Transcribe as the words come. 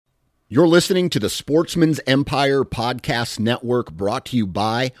You're listening to the Sportsman's Empire Podcast Network, brought to you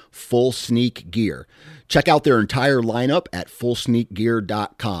by Full Sneak Gear. Check out their entire lineup at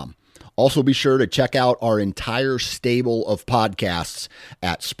fullsneakgear.com. Also be sure to check out our entire stable of podcasts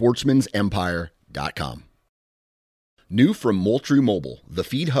at sportsmansempire.com. New from Moultrie Mobile, the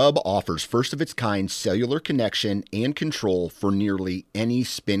Feed Hub offers first-of-its-kind cellular connection and control for nearly any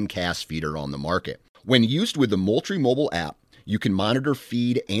spin cast feeder on the market. When used with the Moultrie Mobile app, you can monitor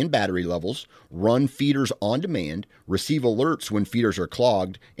feed and battery levels, run feeders on demand, receive alerts when feeders are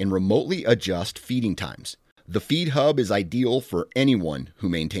clogged, and remotely adjust feeding times. The Feed Hub is ideal for anyone who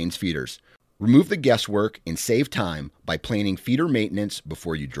maintains feeders. Remove the guesswork and save time by planning feeder maintenance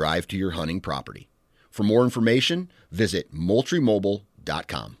before you drive to your hunting property. For more information, visit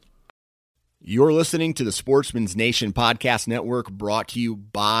MoultrieMobile.com. You're listening to the Sportsman's Nation Podcast Network, brought to you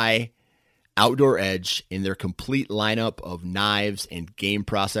by Outdoor Edge in their complete lineup of knives and game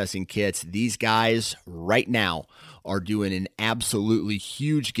processing kits. These guys right now are doing an absolutely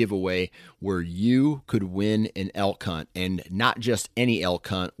huge giveaway where you could win an elk hunt, and not just any elk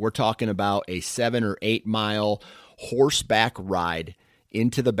hunt. We're talking about a 7 or 8 mile horseback ride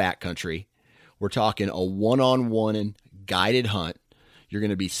into the backcountry. We're talking a one-on-one guided hunt. You're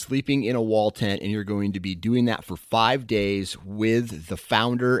going to be sleeping in a wall tent, and you're going to be doing that for 5 days with the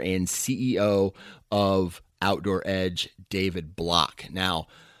founder and CEO of Outdoor Edge, David Block. Now,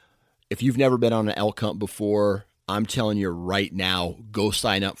 if you've never been on an elk hunt before, I'm telling you right now, go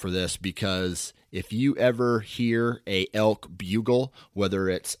sign up for this, because if you ever hear a elk bugle, whether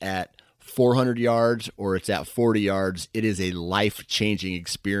it's at 400 yards or it's at 40 yards, it is a life-changing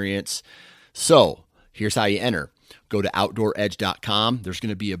experience. So here's how you enter. Go to OutdoorEdge.com. There's going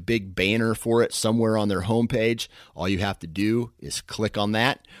to be a big banner for it somewhere on their homepage. All you have to do is click on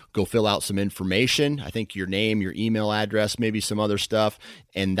that, go fill out some information. I think your name, your email address, maybe some other stuff,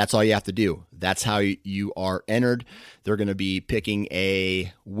 and that's all you have to do. That's how you are entered. They're going to be picking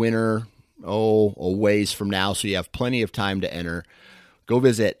a winner, a ways from now, so you have plenty of time to enter. Go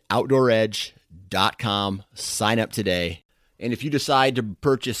visit OutdoorEdge.com, sign up today. And if you decide to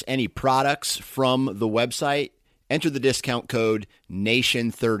purchase any products from the website, enter the discount code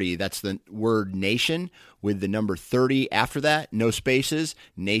NATION30. That's the word NATION with the number 30 after that, no spaces,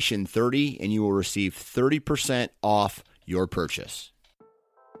 NATION30, and you will receive 30% off your purchase.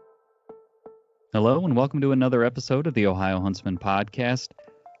 Hello, and welcome to another episode of the Ohio Huntsman Podcast.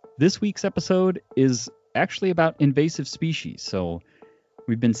 This week's episode is actually about invasive species. So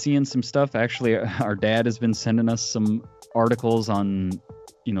we've been seeing some stuff. Actually, our dad has been sending us some articles on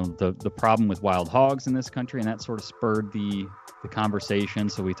the problem with wild hogs in this country, and that sort of spurred the conversation.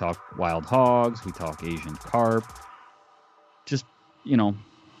 So we talk wild hogs, we talk Asian carp, just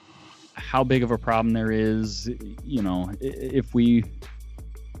how big of a problem there is, if we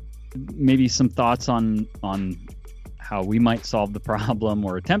maybe some thoughts on how we might solve the problem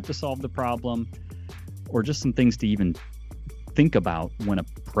or attempt to solve the problem, or just some things to even think about when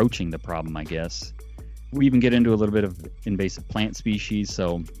approaching the problem, I guess. We even get into a little bit of invasive plant species,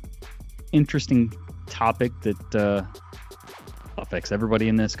 so interesting topic that affects everybody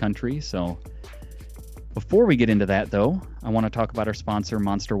in this country. So before we get into that, though, I want to talk about our sponsor,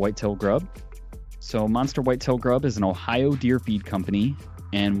 Monster Whitetail Grub. So Monster Whitetail Grub is an Ohio deer feed company,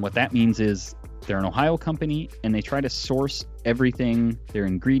 and what that means is they're an Ohio company, and they try to source everything, their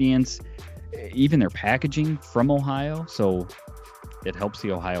ingredients, even their packaging, from Ohio, so it helps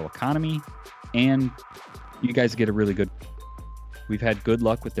the Ohio economy. And you guys get we've had good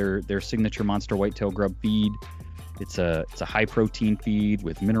luck with their signature Monster Whitetail Grub feed. It's a high protein feed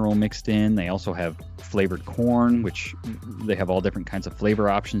with mineral mixed in. They also have flavored corn, which they have all different kinds of flavor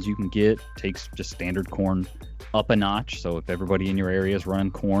options you can get. Takes just standard corn up a notch. So if everybody in your area is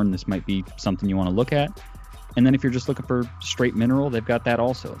running corn, this might be something you want to look at. And then if you're just looking for straight mineral, they've got that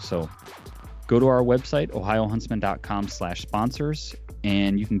also. So go to our website, ohiohuntsman.com/sponsors,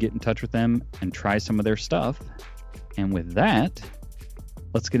 and you can get in touch with them and try some of their stuff. And with that,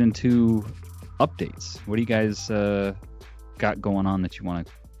 let's get into updates. What do you guys got going on that you want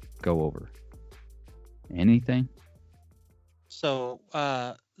to go over? Anything? So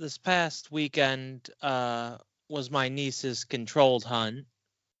this past weekend was my niece's controlled hunt.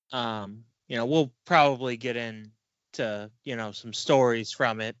 We'll probably get into some stories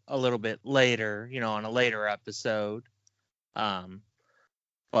from it a little bit later, on a later episode.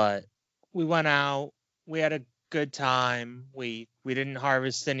 But we went out, we had a good time. We didn't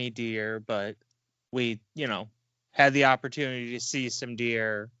harvest any deer, but we, had the opportunity to see some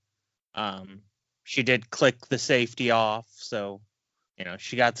deer. She did click the safety off, so,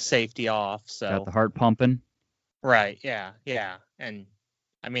 she got the safety off. So got the heart pumping. Right, yeah. And,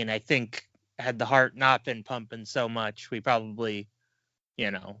 I mean, I think had the heart not been pumping so much, we probably,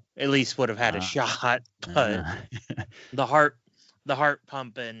 at least would have had a shot. But the heart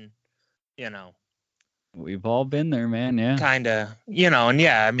pumping, we've all been there, man. Yeah. kind of, and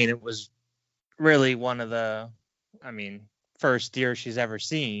yeah, I mean, it was really one of the, first deer she's ever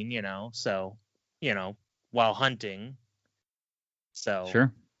seen, so, while hunting. So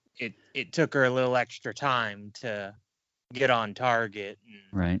Sure. It took her a little extra time to get on target. And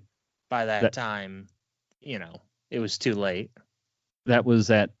right. By that time, it was too late. That was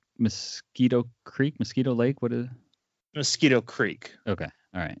at Mosquito Lake. What is Mosquito Creek? Okay.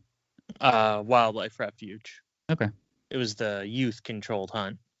 All right. Wildlife refuge. Okay. It was the youth controlled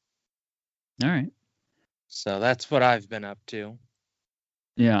hunt. All right. So that's what I've been up to.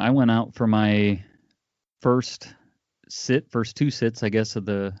 Yeah, I went out for my first two sits, I guess, of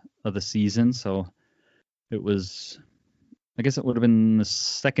the season. So it was, I guess it would have been the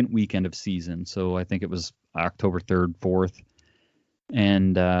second weekend of season. So I think it was October 3rd, 4th.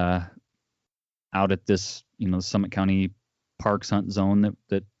 And out at this, the Summit County Parks hunt zone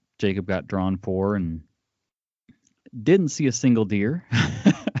that Jacob got drawn for, and didn't see a single deer.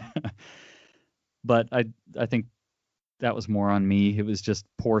 But I think that was more on me. It was just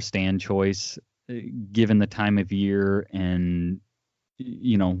poor stand choice, given the time of year, and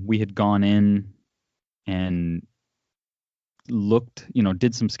we had gone in and looked,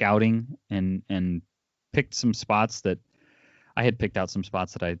 did some scouting and picked some spots that I had picked out some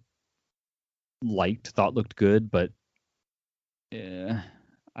spots that I thought looked good, but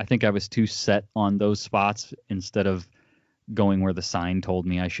I think I was too set on those spots instead of going where the sign told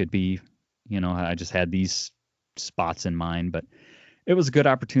me I should be. I just had these spots in mind, but it was a good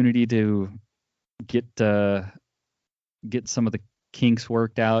opportunity to get some of the kinks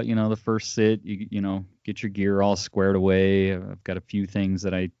worked out. The first sit, you get your gear all squared away. I've got a few things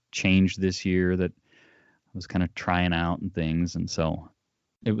that I changed this year that I was kind of trying out and things, and so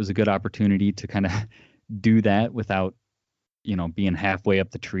it was a good opportunity to kind of do that without being halfway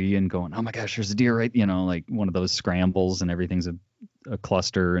up the tree and going, oh my gosh, there's a deer right, like one of those scrambles and everything's a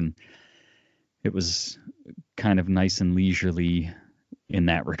cluster. And it was kind of nice and leisurely in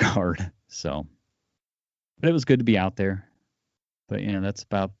that regard. So, but it was good to be out there. But that's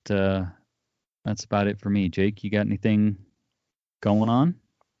about it for me. Jake, you got anything going on?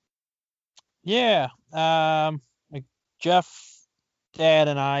 Yeah. Like Jeff, Dad,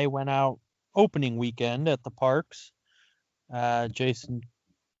 and I went out opening weekend at the parks. Jason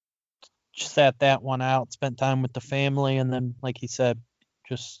sat that one out, spent time with the family, and then, like he said,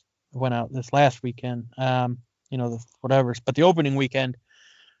 just went out this last weekend. But the opening weekend,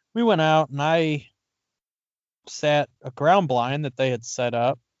 we went out and I sat a ground blind that they had set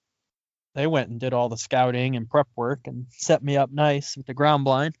up. They went and did all the scouting and prep work and set me up nice with the ground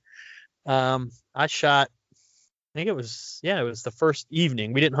blind. I shot, I think it was the first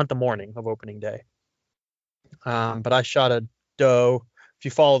evening. We didn't hunt the morning of opening day. But I shot a doe. If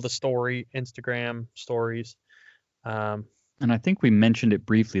you follow the Instagram stories. And I think we mentioned it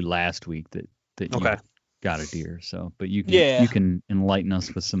briefly last week that okay. You got a deer. So, but you can enlighten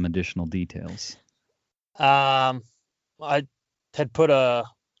us with some additional details. I had put a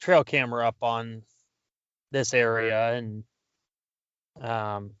trail camera up on this area, and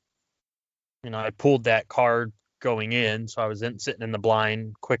I pulled that card going in, so I was sitting in the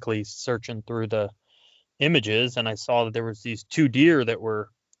blind, quickly searching through the images, and I saw that there was these two deer that were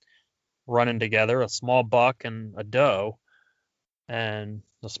running together, a small buck and a doe. And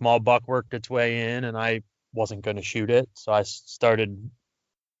the small buck worked its way in, and I wasn't going to shoot it, so I started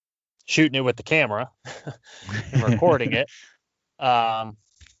shooting it with the camera and recording it. And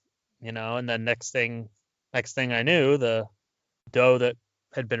then next thing I knew, the doe that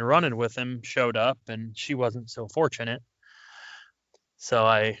had been running with him showed up, and she wasn't so fortunate. So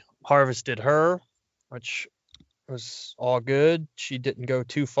I harvested her, which was all good. She didn't go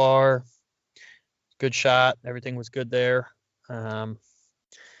too far. Good shot. Everything was good there. And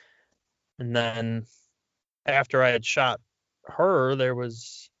then after I had shot her, there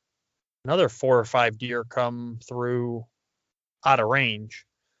was another 4 or 5 deer come through out of range,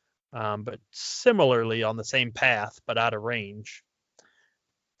 but similarly on the same path, but out of range.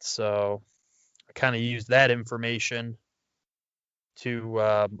 So I kind of used that information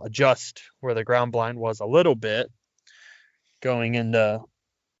to adjust where the ground blind was a little bit. Going into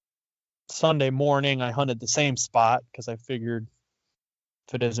Sunday morning, I hunted the same spot because I figured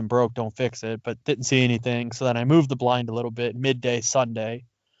if it isn't broke, don't fix it, but didn't see anything. So then I moved the blind a little bit midday Sunday.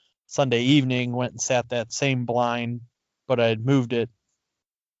 Sunday evening, went and sat that same blind, but I had moved it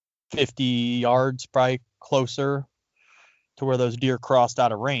 50 yards, probably closer to where those deer crossed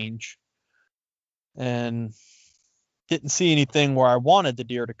out of range, and didn't see anything where I wanted the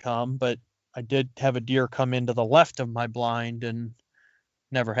deer to come, but I did have a deer come into the left of my blind and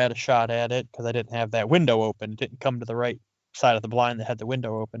never had a shot at it because I didn't have that window open. It didn't come to the right side of the blind that had the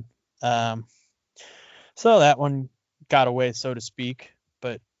window open. So that one got away, so to speak,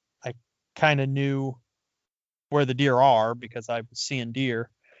 but I kind of knew where the deer are because I was seeing deer.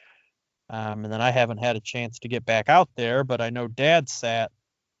 And then I haven't had a chance to get back out there, but I know Dad sat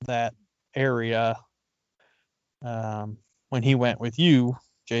that area when he went with you,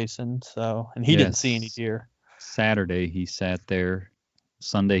 Jason. So, and he didn't see any deer. Saturday he sat there.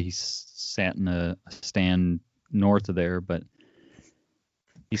 Sunday he sat in a stand north of there, but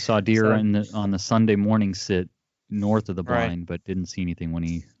he saw deer on the Sunday morning sit north of the blind, but didn't see anything when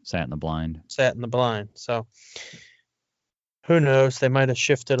he sat in the blind. Sat in the blind. So who knows? They might have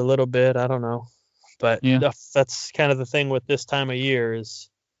shifted a little bit. I don't know. But yeah, that's kind of the thing with this time of year is,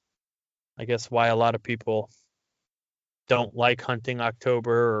 I guess, why a lot of people don't like hunting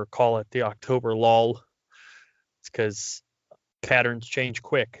October or call it the October lull. It's because patterns change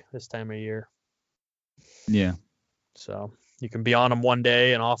quick this time of year. Yeah. So you can be on them one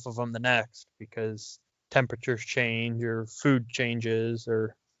day and off of them the next because temperatures change or food changes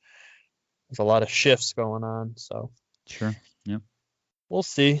or there's a lot of shifts going on. So sure. Yeah. We'll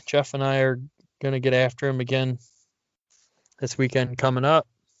see. Jeff and I are going to get after him again this weekend coming up.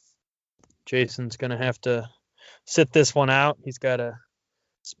 Jason's going to have to sit this one out. He's got a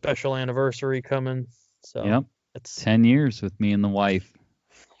special anniversary coming. So yep. It's 10 years with me and the wife.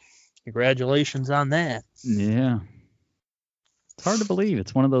 Congratulations on that. Yeah. It's hard to believe.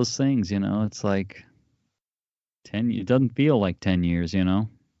 It's one of those things, it's like 10, it doesn't feel like 10 years,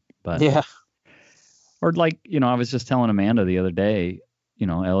 but yeah. Or like, I was just telling Amanda the other day,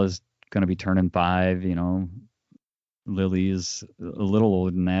 Ella's going to be turning 5, Lily is a little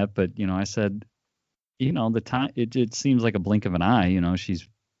older than that, but, I said, the time, it seems like a blink of an eye, she's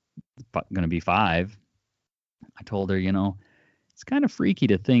going to be 5. I told her, it's kind of freaky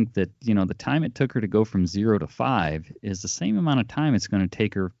to think that, the time it took her to go from 0 to 5 is the same amount of time it's going to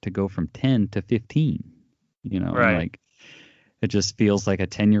take her to go from 10 to 15, right. Like it just feels like a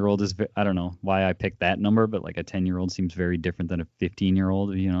 10-year-old is, I don't know why I picked that number, but like a 10-year-old seems very different than a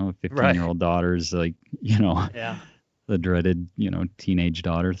 15-year-old, a 15-year-old daughter's like, yeah. the dreaded, teenage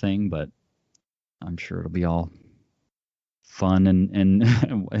daughter thing, but I'm sure it'll be all fun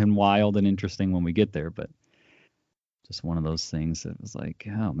and wild and interesting when we get there, but just one of those things that was like,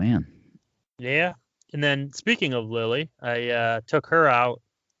 oh man. Yeah. And then speaking of Lily, I took her out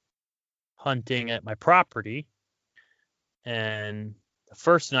hunting at my property, and the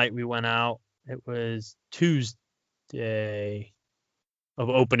first night we went out, it was Tuesday of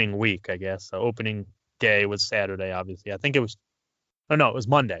opening week, I guess. So opening day was Saturday, obviously. I think it was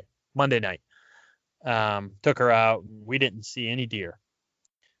Monday night. Took her out. We didn't see any deer.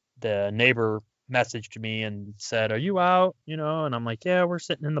 The neighbor messaged me and said, "Are you out?" And I'm like, "Yeah, we're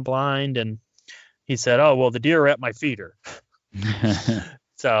sitting in the blind." And he said, "Oh, well, the deer are at my feeder."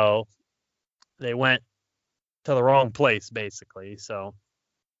 So they went to the wrong place, basically. So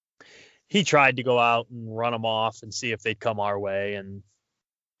he tried to go out and run them off and see if they'd come our way. And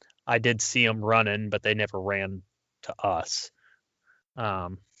I did see them running, but they never ran to us.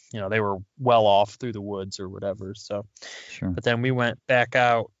 They were well off through the woods or whatever. So, sure. But then we went back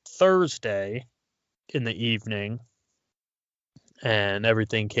out Thursday in the evening, and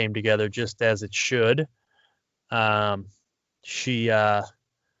everything came together just as it should. I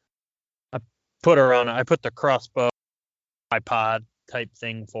put the crossbow iPod type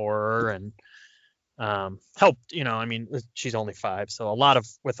thing for her and helped, she's only 5, so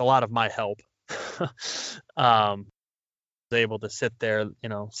with a lot of my help, was able to sit there,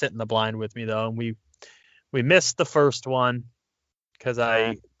 sit in the blind with me though. And we missed the first one because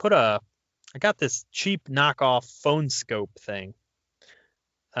I got this cheap knockoff phone scope thing.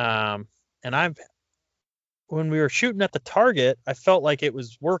 And when we were shooting at the target, I felt like it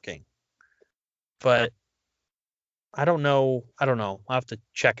was working, but I don't know. I'll have to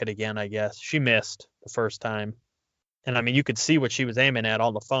check it again, I guess. She missed the first time. And you could see what she was aiming at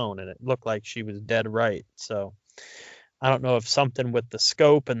on the phone, and it looked like she was dead right. So I don't know if something with the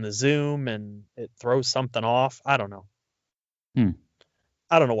scope and the zoom and it throws something off. I don't know.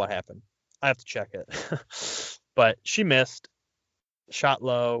 I don't know what happened. I have to check it. But she missed, shot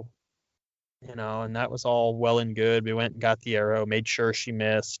low, and that was all well and good. We went and got the arrow, made sure she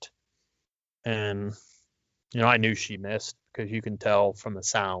missed. And, I knew she missed because you can tell from the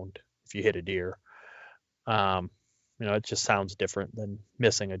sound if you hit a deer. It just sounds different than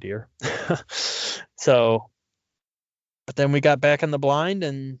missing a deer. So But then we got back in the blind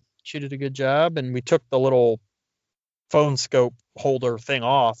and she did a good job, and we took the little phone scope holder thing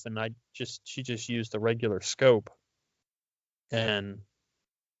off, and she just used the regular scope, and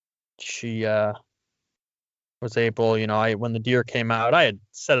she was able, when the deer came out, I had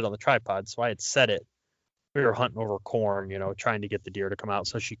set it on the tripod, so I had set it. We were hunting over corn, trying to get the deer to come out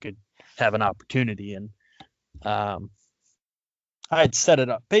so she could have an opportunity, and I had set it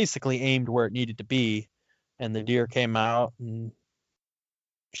up, basically aimed where it needed to be, and the deer came out, and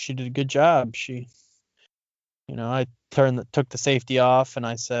she did a good job. I took the safety off, and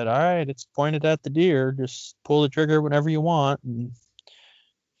I said, all right, it's pointed at the deer. Just pull the trigger whenever you want. And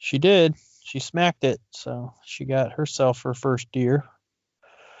she did. She smacked it. So she got herself her first deer.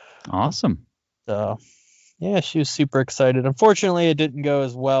 Awesome. So, yeah, she was super excited. Unfortunately, it didn't go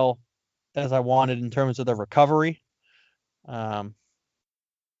as well as I wanted in terms of the recovery.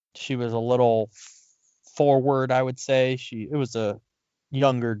 She was a little forward, I would say. It was a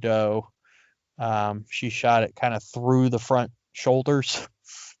younger doe. She shot it kind of through the front shoulders,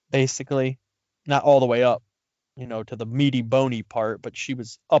 basically, not all the way up, to the meaty bony part, but she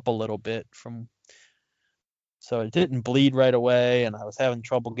was up a little bit so it didn't bleed right away, and I was having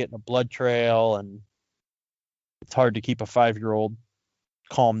trouble getting a blood trail, and it's hard to keep a 5-year-old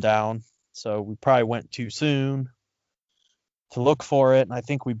calm down. So we probably went too soon to look for it, and I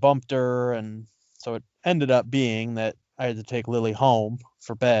think we bumped her, and so it ended up being that I had to take Lily home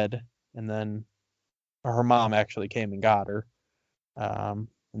for bed, and then her mom actually came and got her. And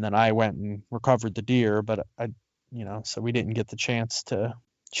then I went and recovered the deer, but so she didn't get the chance to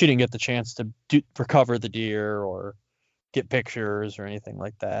recover the deer or get pictures or anything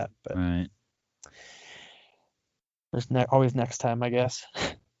like that. But right. There's always next time, I guess.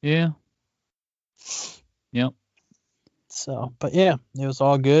 Yeah. Yep. So, but yeah, it was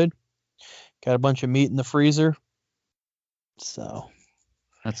all good. Got a bunch of meat in the freezer. So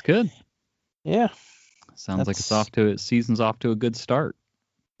that's good. Yeah. Sounds like season's off to a good start.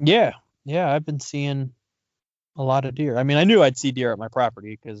 Yeah. Yeah. I've been seeing a lot of deer. I mean, I knew I'd see deer at my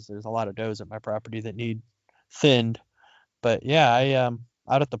property because there's a lot of does at my property that need thinned. But yeah, I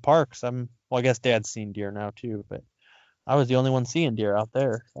out at the parks, I guess Dad's seen deer now too, but I was the only one seeing deer out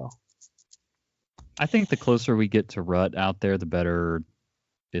there. So I think the closer we get to rut out there, the better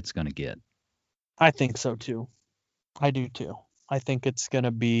it's going to get. I think so too. I do too. I think it's going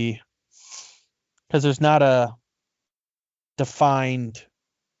to be, because there's not a defined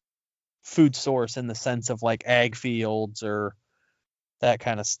food source in the sense of like ag fields or that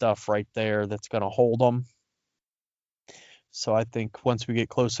kind of stuff right there that's going to hold them. So I think once we get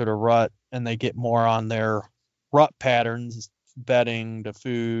closer to rut and they get more on their rut patterns, bedding to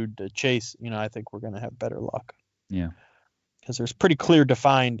food to chase, I think we're going to have better luck. Yeah. Because there's pretty clear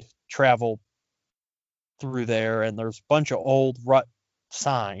defined travel through there, and there's a bunch of old rut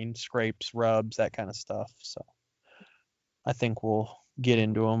signs, scrapes, rubs, that kind of stuff. So I think we'll get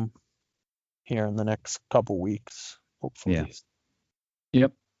into them here in the next couple weeks, hopefully. Yeah.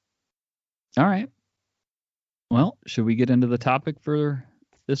 Yep. All right. Well, should we get into the topic for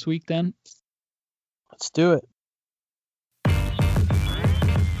this week then? Let's do it.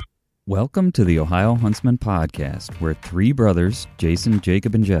 Welcome to the Ohio Huntsman Podcast, where three brothers, Jason,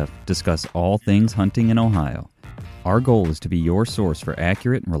 Jacob, and Jeff, discuss all things hunting in Ohio. Our goal is to be your source for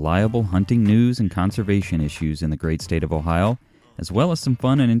accurate and reliable hunting news and conservation issues in the great state of Ohio, as well as some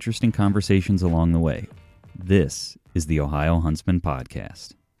fun and interesting conversations along the way. This is the Ohio Huntsman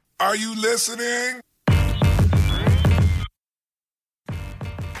Podcast. Are you listening?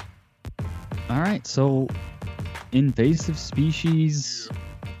 All right, so invasive species,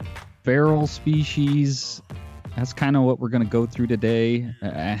 feral species, that's kind of what we're going to go through today.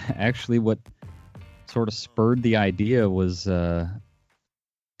 Actually, what sort of spurred the idea was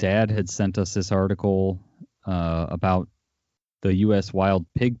Dad had sent us this article about the U.S. wild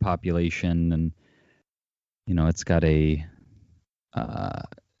pig population, and it's got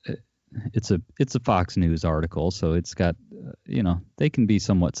it's a Fox News article, so it's got they can be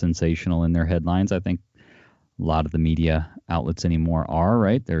somewhat sensational in their headlines. I think a lot of the media outlets anymore are,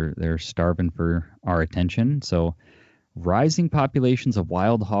 right? They're starving for our attention. So, rising populations of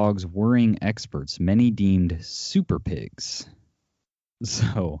wild hogs worrying experts, many deemed super pigs.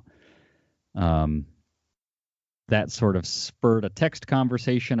 So, that sort of spurred a text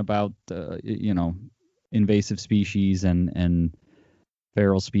conversation about invasive species and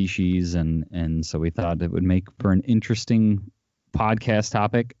feral species, and so we thought it would make for an interesting podcast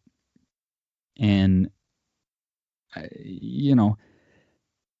topic. And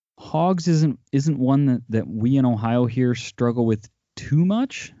hogs isn't one that we in Ohio here struggle with too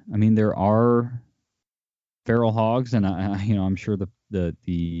much. I mean, there are feral hogs, and I'm sure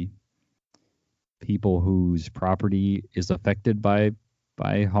the people whose property is affected by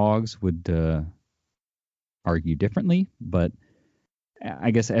hogs would argue differently, but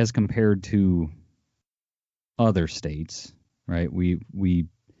I guess as compared to other states, right? We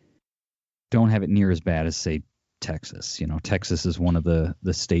don't have it near as bad as, say, Texas. Texas is one of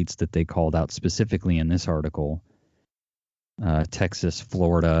the states that they called out specifically in this article. Texas,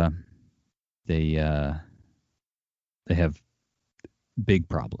 Florida, they have big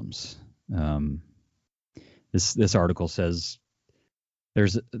problems. This article says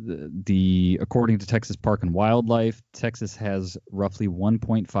there's according to Texas Park and Wildlife, Texas has roughly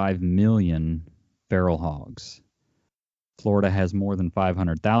 1.5 million feral hogs. Florida has more than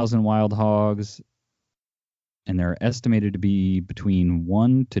 500,000 wild hogs, and they're estimated to be between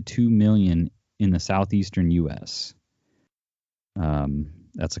 1 to 2 million in the southeastern U.S.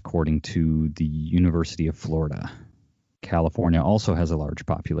 That's according to the University of Florida. California also has a large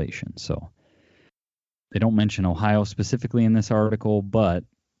population, so they don't mention Ohio specifically in this article, but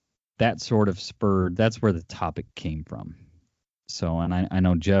that sort of that's where the topic came from. So, and I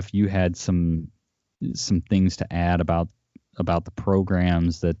know, Jeff, you had some things to add about the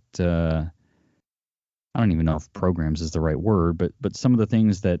programs that I don't even know if programs is the right word, but some of the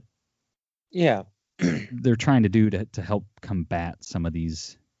things that they're trying to do to help combat some of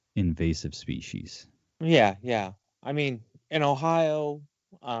these invasive species. Yeah. I mean, in Ohio,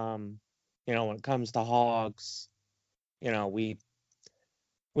 when it comes to hogs, we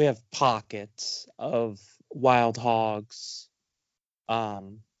have pockets of wild hogs.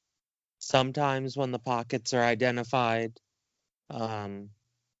 Sometimes when the pockets are identified,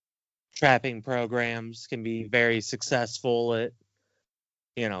 trapping programs can be very successful at,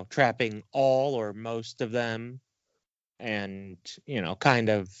 trapping all or most of them and, kind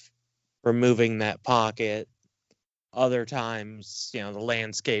of removing that pocket. Other times, the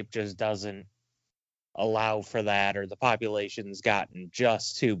landscape just doesn't allow for that, or the population's gotten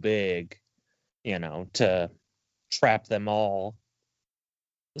just too big, to trap them all.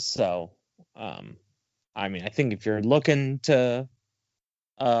 So, I think if you're looking to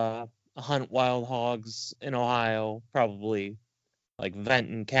hunt wild hogs in Ohio, probably like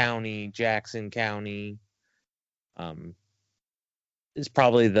Benton County, Jackson County, is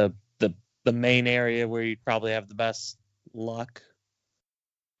probably the main area where you'd probably have the best luck.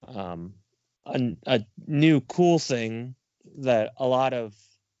 A new cool thing that a lot of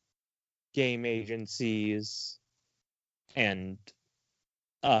game agencies and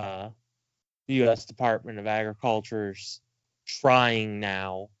the U.S. Department of Agriculture's trying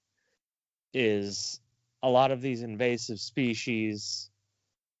now is a lot of these invasive species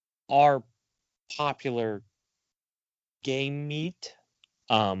are popular game meat.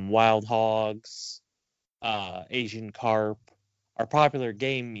 Wild hogs, Asian carp are popular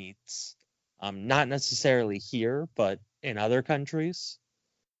game meats. Not necessarily here, but in other countries.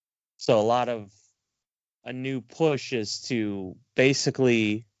 So a new push is to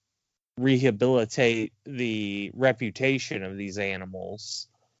basically rehabilitate the reputation of these animals,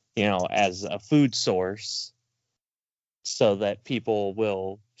 as a food source, so that people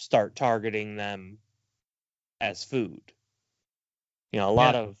will start targeting them as food. A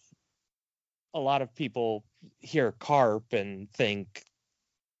lot of people hear carp and think,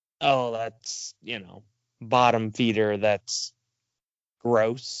 oh, that's, bottom feeder, that's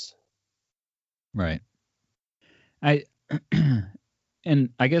gross. Right. And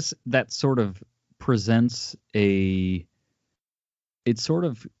I guess that sort of presents it's sort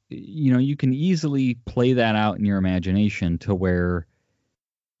of, you can easily play that out in your imagination to where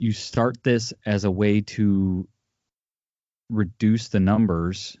you start this as a way to reduce the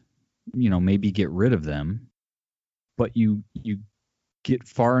numbers, maybe get rid of them, but you get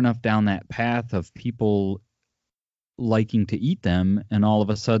far enough down that path of people liking to eat them, and all of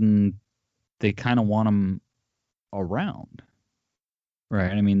a sudden they kind of want them around,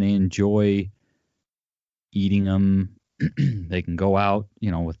 right? I mean, they enjoy eating them. They can go out,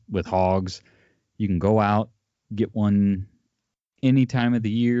 with hogs, you can go out, get one any time of the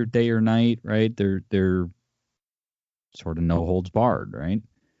year, day or night, right? They're sort of no holds barred, right?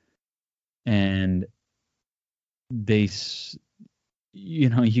 And they,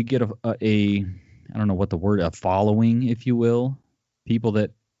 you get a I don't know what the word, a following, if you will, people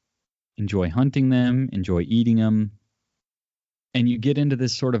that enjoy hunting them, enjoy eating them, and you get into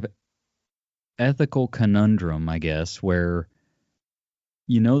this sort of ethical conundrum, I guess, where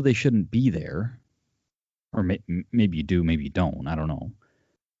they shouldn't be there, or maybe you do, maybe you don't, I don't know.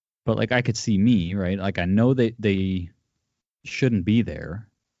 But like, I could see me, right? Like, I know that they shouldn't be there,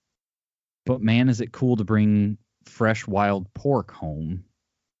 But man, is it cool to bring fresh wild pork home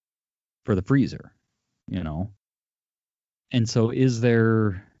for the freezer, you know? And so is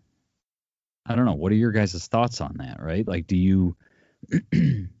there, I don't know, what are your guys' thoughts on that, right? Like, do you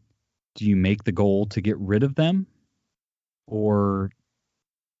make the goal to get rid of them? Or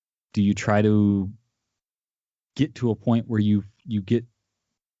do you try to get to a point where you get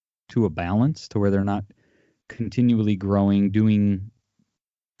to a balance to where they're not continually growing, doing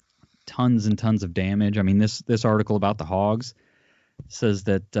tons and tons of damage? I mean, this article about the hogs says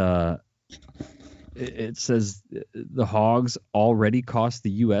that it says the hogs already cost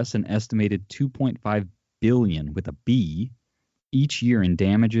the U.S. an estimated $2.5 billion with a B each year in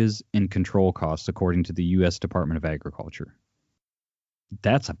damages and control costs, according to the U.S. Department of Agriculture.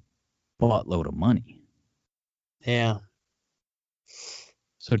 That's a buttload of money. Yeah.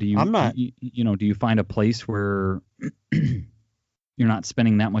 So do you, I'm not, do you find a place where you're not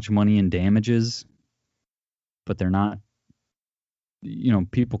spending that much money in damages, but they're not,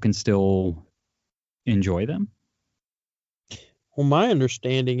 people can still enjoy them? well, my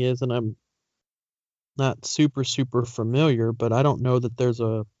understanding is, and I'm not super familiar, but I don't know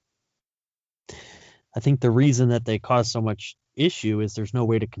that I think the reason that they cause so much issue is there's no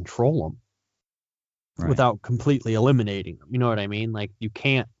way to control them without completely eliminating them. You know what I mean? Like, you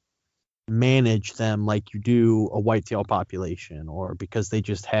can't manage them like you do a whitetail population, or because they're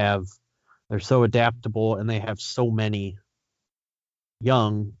so adaptable and they have so many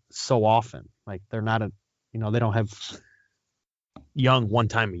young so often. Like, they're not they don't have young one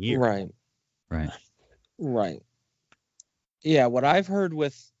time a year. Right. Yeah, what I've heard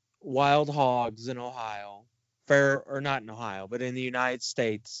with wild hogs in Ohio, or not in Ohio, but in the United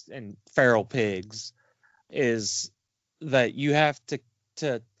States, and feral pigs, is that you have to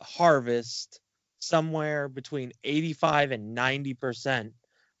harvest somewhere between 85 and 90%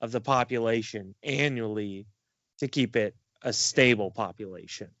 of the population annually to keep it a stable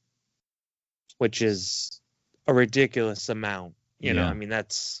population, which is a ridiculous amount. You know, I mean,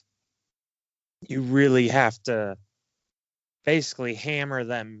 you really have to basically hammer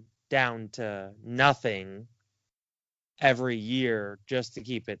them down to nothing every year just to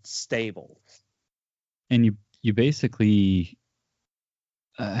keep it stable. And you basically,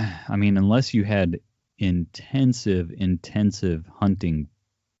 unless you had intensive hunting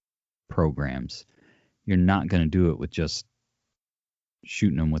programs, you're not going to do it with just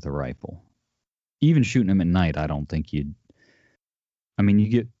shooting them with a rifle. Even shooting them at night, I don't think you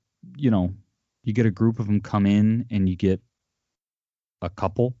get a group of them come in, and you get a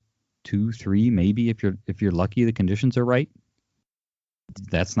couple, 2, 3, maybe if you're lucky, the conditions are right.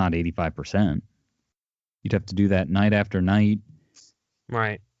 That's not 85%. You'd have to do that night after night.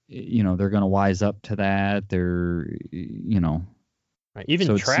 Right. They're going to wise up to that. They're, right. Even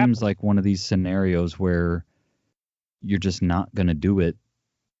so it seems like one of these scenarios where you're just not going to do it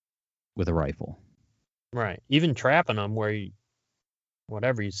with a rifle. Right. Even trapping them where you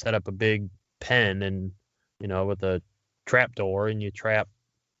set up a big pen and, with a trap door, and you trap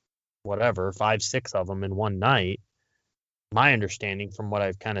 5, 6 of them in one night. My understanding from what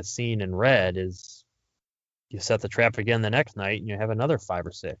I've kind of seen and read is you set the trap again the next night and you have another 5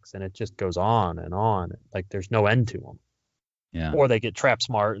 or 6, and it just goes on and on. Like, there's no end to them. Yeah. Or they get trap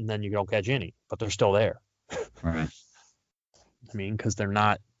smart and then you don't catch any, but they're still there. Right. I mean, because they're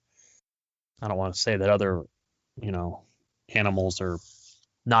not, I don't want to say that other, animals are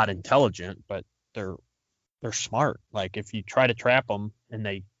not intelligent, but they're smart. Like, if you try to trap them and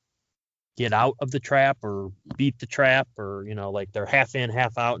they get out of the trap or beat the trap, or, like they're half in,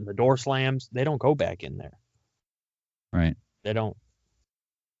 half out and the door slams, they don't go back in there. Right. They don't.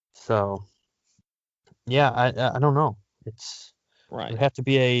 So, yeah, I don't know. It's right. It would have to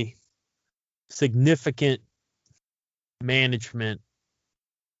be a significant management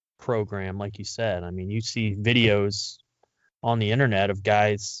program, like you said. I mean, you see videos on the internet of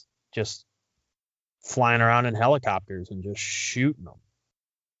guys just flying around in helicopters and just shooting them.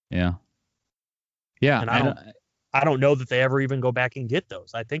 Yeah. Yeah. And I don't know that they ever even go back and get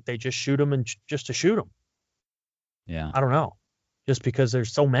those. I think they just shoot them and just to shoot them. Yeah. I don't know. Just because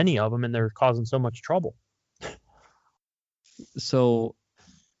there's so many of them and they're causing so much trouble. So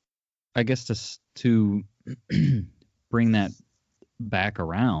I guess to bring that back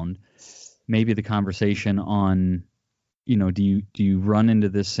around, maybe the conversation on, do you run into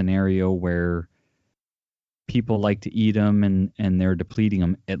this scenario where people like to eat them and they're depleting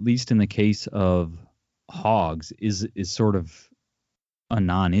them, at least in the case of hogs, is sort of a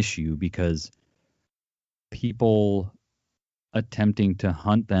non-issue, because people attempting to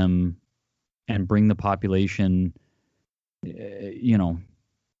hunt them and bring the population, to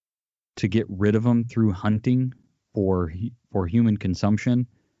to get rid of them through hunting for human consumption,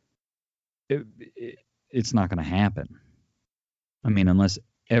 it's not going to happen. I mean, unless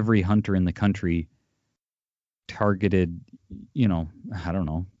every hunter in the country targeted, I don't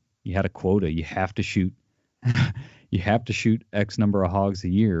know, you had a quota, you have to shoot X number of hogs a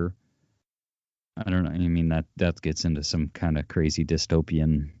year. I don't know. I mean, that gets into some kind of crazy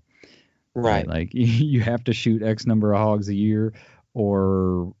dystopian, right? Like you have to shoot X number of hogs a year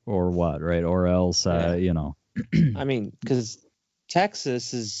or what, right? Or else, I mean, because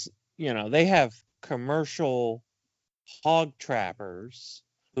Texas is, they have commercial hog trappers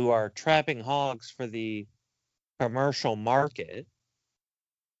who are trapping hogs for the commercial market,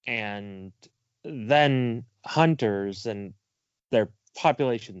 and then hunters, and their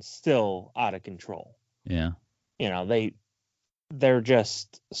population's still out of control. Yeah. They're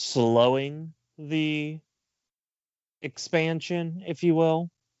just slowing the expansion, if you will.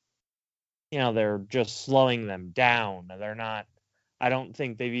 They're just slowing them down. They're not, I don't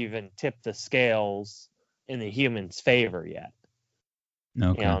think they've even tipped the scales in the humans' favor yet.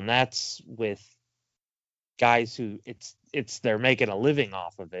 Okay. And that's with guys who they're making a living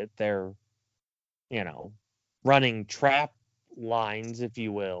off of it. They're, running trap lines, if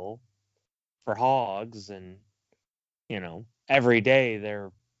you will, for hogs, and, every day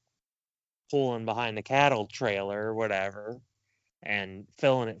they're pulling behind the cattle trailer or whatever and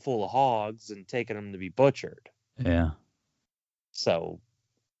filling it full of hogs and taking them to be butchered. Yeah. So,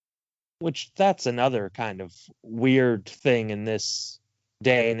 which that's another kind of weird thing in this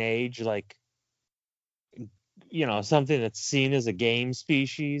day and age, like, something that's seen as a game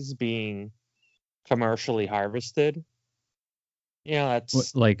species being commercially harvested.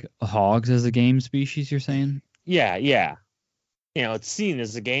 That's like hogs as a game species, you're saying? Yeah. It's seen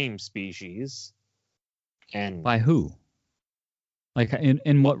as a game species. And by who? Like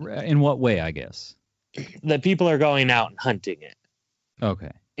in what way, I guess? That people are going out and hunting it.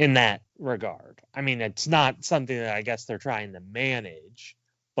 Okay. In that regard. I mean, it's not something that I guess they're trying to manage,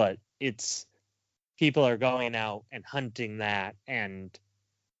 but it's people are going out and hunting that and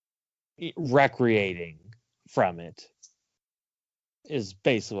recreating from it is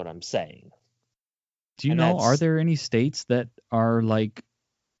basically what I'm saying. Do you know, are there any states that are like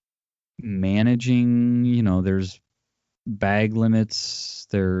managing, there's bag limits,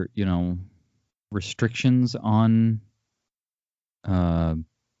 there, restrictions on wild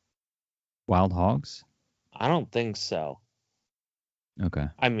hogs? I don't think so. Okay.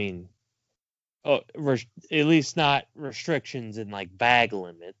 I mean, at least not restrictions in like bag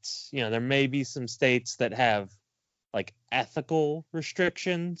limits. There may be some states that have like ethical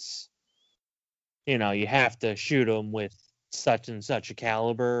restrictions. You have to shoot them with such and such a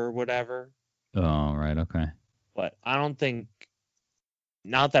caliber or whatever. Oh, right. Okay. But I don't think,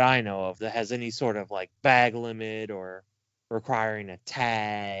 not that I know of, that has any sort of like bag limit or requiring a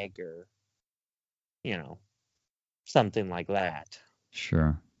tag or, something like that.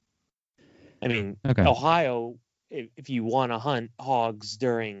 Sure. I mean, okay. Ohio, if you want to hunt hogs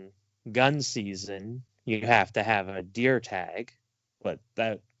during gun season, you have to have a deer tag, but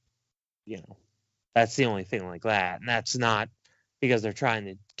that, that's the only thing like that. And that's not because they're trying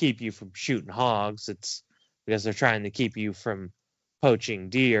to keep you from shooting hogs. It's because they're trying to keep you from poaching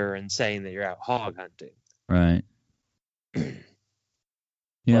deer and saying that you're out hog hunting. Right.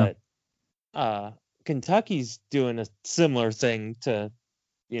 Yeah. But Kentucky's doing a similar thing to,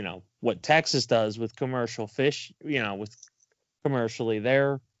 what Texas does with commercial fish, with commercially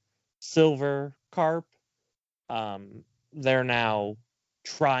their silver carp. They're now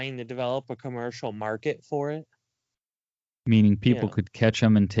trying to develop a commercial market for it. Meaning people could catch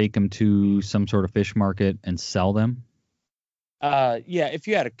them and take them to some sort of fish market and sell them? Yeah, if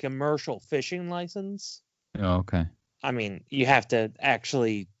you had a commercial fishing license. Oh, okay. I mean, you have to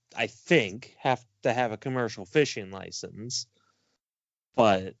actually, I think, have to have a commercial fishing license.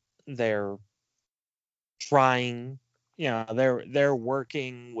 But they're trying, they're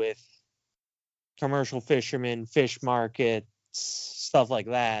working with commercial fishermen, fish markets, stuff like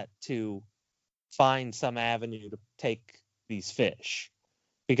that to find some avenue to take these fish.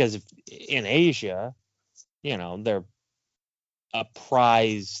 Because if in Asia, they're a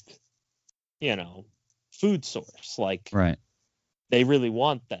prized, food source. Like, right. They really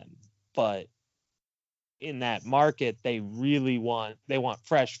want them. But in that market, they want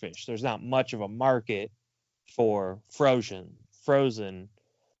fresh fish. There's not much of a market for frozen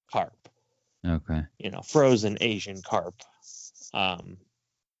carp. Okay. Frozen Asian carp.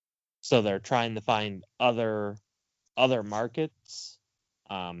 So they're trying to find other markets.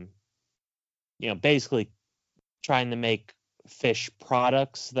 Basically trying to make fish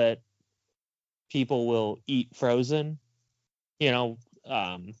products that people will eat frozen, you know,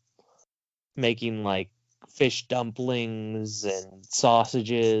 making like fish dumplings and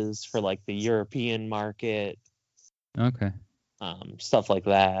sausages for like the European market, Okay. stuff like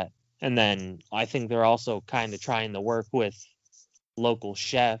that. And then I think they're also kind of trying to work with local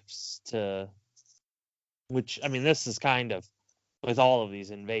chefs to, which, I mean, this is kind of with all of these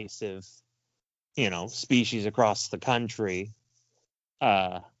invasive, species across the country.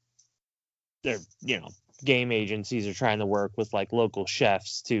 They're, game agencies are trying to work with like local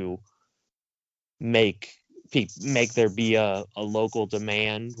chefs to make there be a local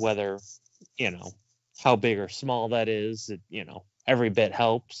demand, whether, how big or small that is. Every bit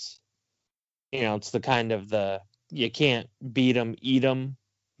helps. It's the kind of the you can't beat 'em, eat 'em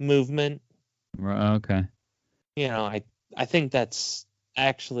movement. Okay. I think that's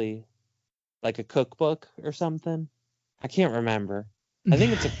actually like a cookbook or something. I can't remember. I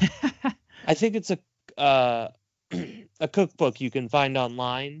think it's a a cookbook you can find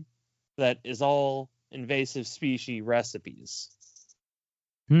online that is all invasive species recipes.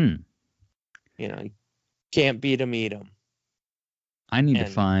 You can't beat 'em, eat 'em. I need to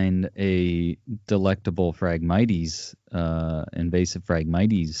find a delectable Phragmites, invasive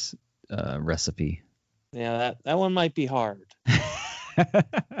Phragmites recipe. Yeah, that one might be hard.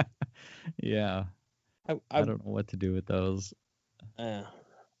 Yeah. I don't know what to do with those. I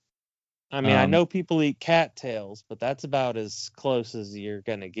mean, I know people eat cattails, but that's about as close as you're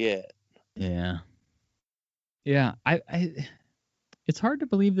gonna get. Yeah. Yeah. I it's hard to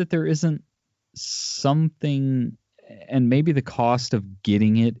believe that there isn't something, and maybe the cost of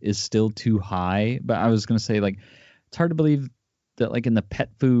getting it is still too high, but I was going to say, like, it's hard to believe that, like, in the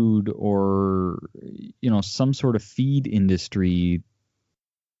pet food or, some sort of feed industry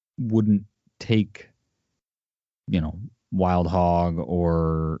wouldn't take, wild hog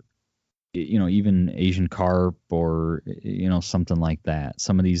or, even Asian carp or, something like that.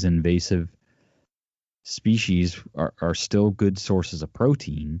 Some of these invasive species are still good sources of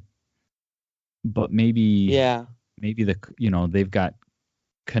protein, but maybe they've got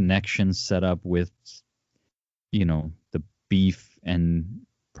connections set up with the beef and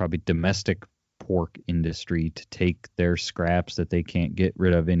probably domestic pork industry to take their scraps that they can't get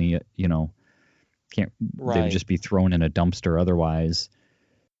rid of they would just be thrown in a dumpster otherwise,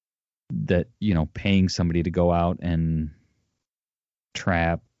 that paying somebody to go out and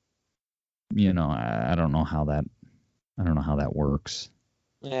trap, I don't know how that works.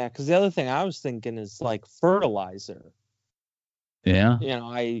 Yeah, because the other thing I was thinking is like fertilizer. Yeah.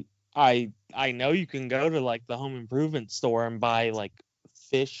 I know you can go to like the home improvement store and buy like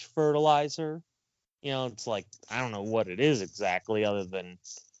fish fertilizer. It's like, I don't know what it is exactly other than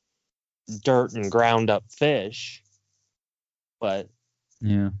dirt and ground up fish. But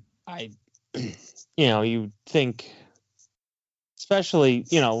yeah, you think, especially,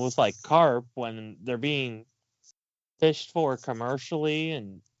 with like carp, when they're being fished for commercially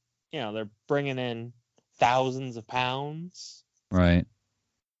and, they're bringing in thousands of pounds. Right.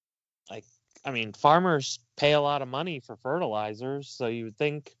 Like, I mean, farmers pay a lot of money for fertilizers, so you would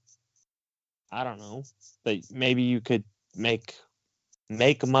think, I don't know, that maybe you could make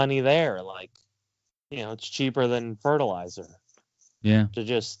money there. Like, it's cheaper than fertilizer. Yeah. To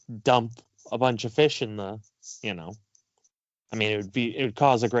just dump a bunch of fish in the, I mean, it would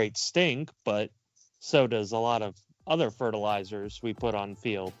cause a great stink, but so does a lot of other fertilizers we put on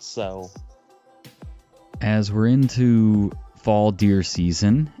fields. So as we're into fall deer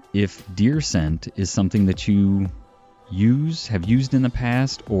season, if deer scent is something that you have used in the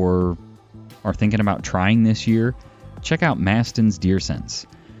past, or are thinking about trying this year, check out Mastin's Deer Scents.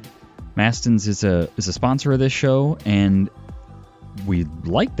 Mastin's is a sponsor of this show, and we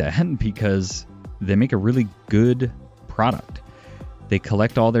like that because they make a really good product. They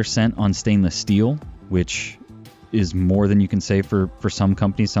collect all their scent on stainless steel, which is more than you can say for some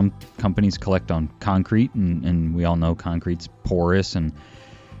companies. Some companies collect on concrete, and we all know concrete's porous, and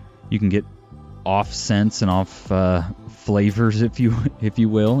you can get off scents and off flavors, if you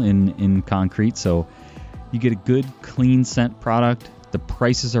will, in concrete. So you get a good, clean scent product. The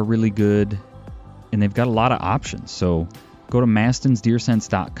prices are really good, and they've got a lot of options. So go to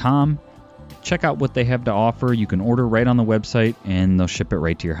mastinsdeerscents.com. Check out what they have to offer. You can order right on the website, and they'll ship it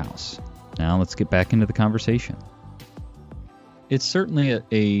right to your house. Now let's get back into the conversation. It's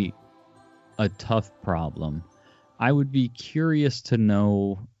certainly a tough problem. I would be curious to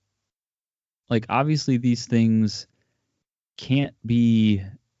know, like, obviously these things can't be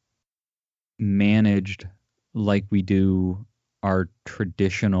managed like we do our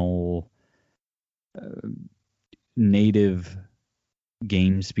traditional native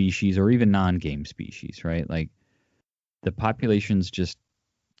game species or even non-game species, right? Like the populations just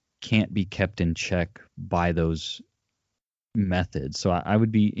can't be kept in check by those methods. So I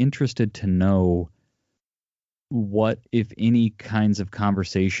would be interested to know what, if any, kinds of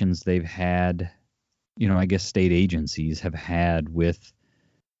conversations they've had, I guess state agencies have had with,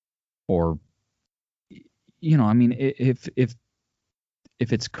 or, I mean, if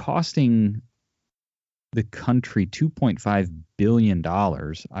it's costing the country $2.5 billion,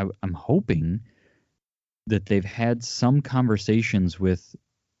 I'm hoping that they've had some conversations with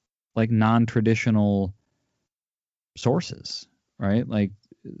like non-traditional sources, right? Like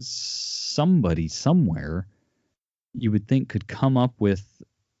somebody somewhere you would think could come up with,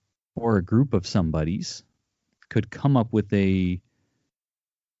 or a group of somebodies could come up with a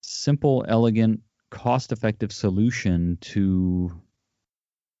simple, elegant, cost-effective solution to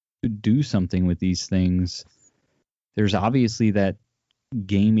do something with these things. There's obviously that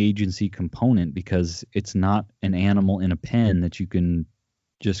game agency component because it's not an animal in a pen that you can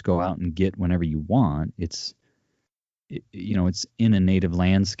just go out and get whenever you want. It's in a native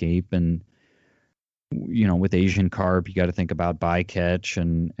landscape, and with Asian carp, you got to think about bycatch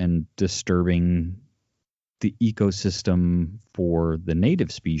and disturbing the ecosystem for the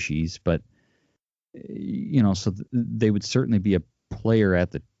native species. But so they would certainly be a player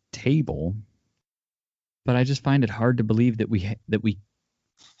at the table. But I just find it hard to believe that we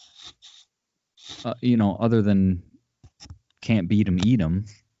other than can't beat 'em, eat 'em,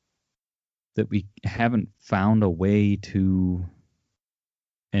 that we haven't found a way to.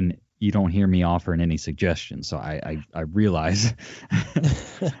 And you don't hear me offering any suggestions, so I realize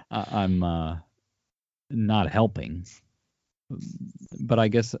I'm not helping. But I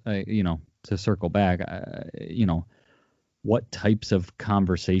guess to circle back, what types of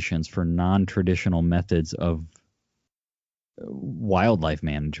conversations for non-traditional methods of wildlife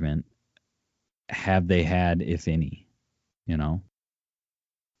management have they had, if any?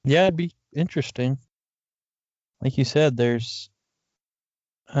 Yeah, it'd be interesting. Like you said, there's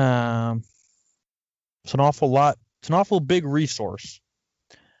it's an awful lot. It's an awful big resource,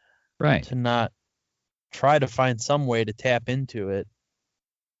 right? To not try to find some way to tap into it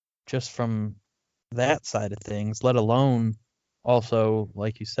just from that side of things, let alone also,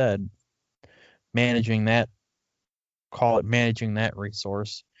 like you said, managing that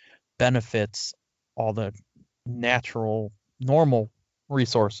resource benefits all the natural, normal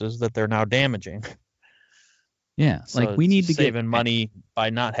resources that they're now damaging. Yeah, so like we need to saving money by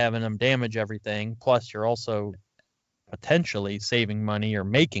not having them damage everything. Plus, you're also potentially saving money or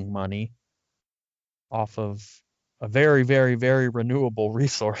making money off of a very, very, very renewable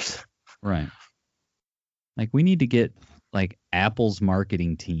resource. Right. Like we need to get like Apple's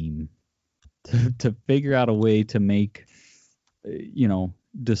marketing team to figure out a way to make,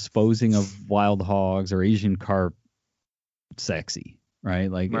 disposing of wild hogs or Asian carp sexy.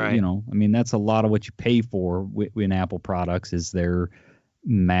 Right. Like, right. I mean, that's a lot of what you pay for in Apple products is their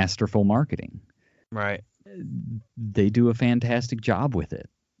masterful marketing. Right. They do a fantastic job with it.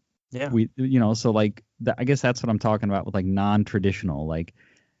 Yeah. So like, I guess that's what I'm talking about with like non-traditional, like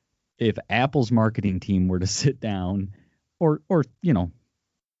if Apple's marketing team were to sit down or,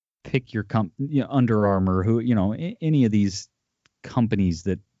 pick your Under Armour, who, any of these companies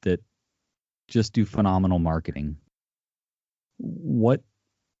that just do phenomenal marketing. What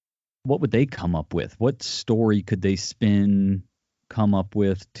would they come up with? What story could they come up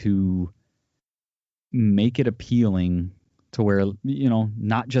with to make it appealing to where,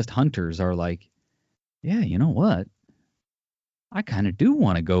 not just hunters are like, yeah, you know what? I kind of do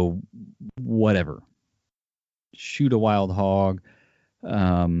want to go whatever. Shoot a wild hog,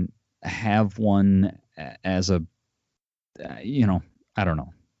 have one as a, I don't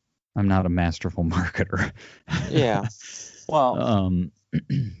know. I'm not a masterful marketer. Yeah. Well,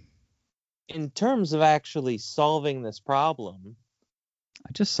 in terms of actually solving this problem,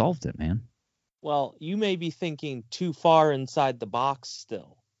 I just solved it, man. Well, you may be thinking too far inside the box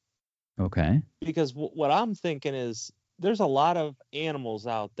still. Okay. Because what I'm thinking is there's a lot of animals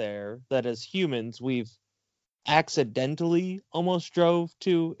out there that as humans we've accidentally almost drove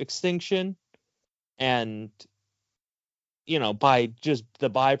to extinction, and by just the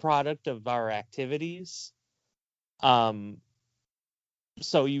byproduct of our activities. So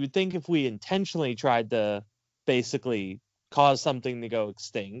you would think if we intentionally tried to basically cause something to go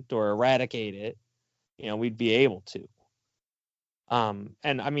extinct or eradicate it, we'd be able to.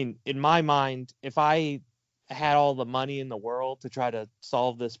 And I mean, in my mind, if I had all the money in the world to try to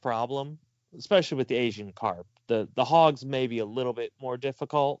solve this problem, especially with the Asian carp, the hogs may be a little bit more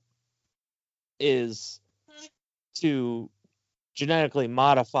difficult, is to genetically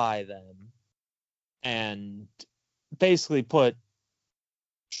modify them and basically put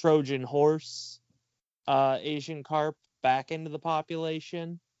Trojan horse Asian carp back into the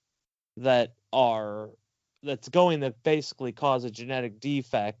population that's going to basically cause a genetic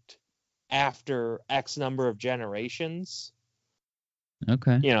defect after X number of generations.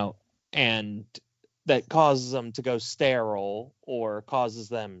 Okay. And that causes them to go sterile or causes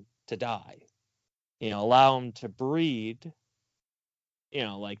them to die. Allow them to breed,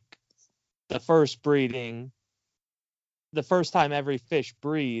 like the first breeding, the first time every fish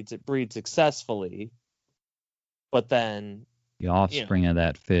breeds, it breeds successfully, but then the offspring of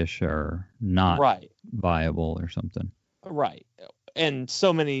that fish are not viable or something. Right. And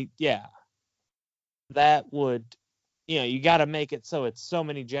so many, that would, you got to make it so it's so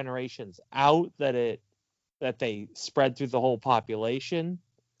many generations out that they spread through the whole population.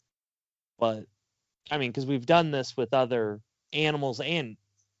 But I mean, because we've done this with other animals and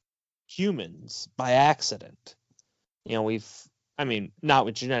humans by accident. Not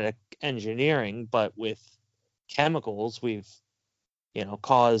with genetic engineering, but with chemicals, we've,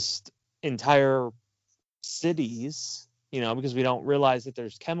 caused entire cities, because we don't realize that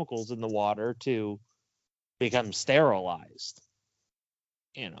there's chemicals in the water to become sterilized,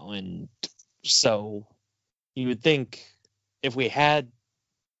 and so you would think if we had,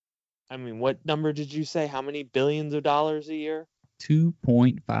 what number did you say? How many billions of dollars a year?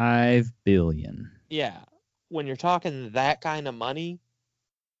 2.5 billion. Yeah. When you're talking that kind of money,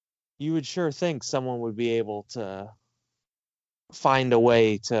 you would sure think someone would be able to find a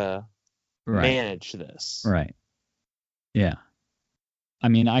way to manage this. Right. Yeah. I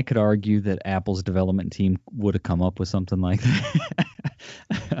mean, I could argue that Apple's development team would have come up with something like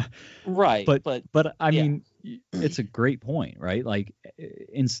that. Right. But I mean, it's a great point, right? Like,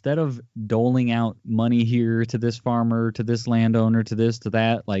 instead of doling out money here to this farmer, to this landowner, to this, to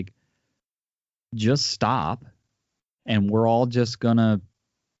that, like, just stop, and we're all just gonna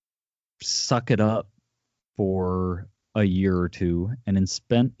suck it up for a year or two, and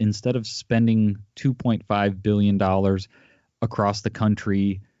instead of spending $2.5 billion across the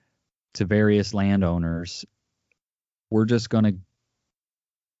country to various landowners, we're just gonna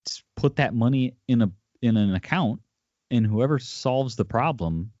put that money in an account, and whoever solves the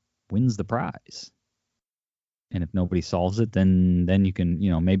problem wins the prize. And if nobody solves it, then you can,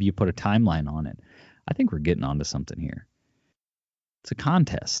 maybe you put a timeline on it. I think we're getting onto something here. It's a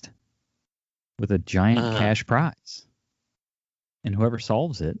contest with a giant cash prize. And whoever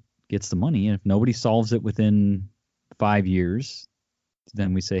solves it gets the money. And if nobody solves it within 5 years,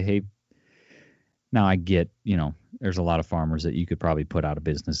 then we say, hey, now I get, there's a lot of farmers that you could probably put out of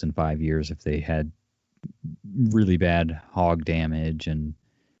business in 5 years if they had really bad hog damage. And,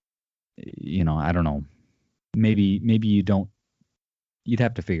 I don't know. Maybe you don't, you'd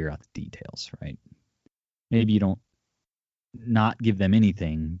have to figure out the details, right? Maybe you don't not give them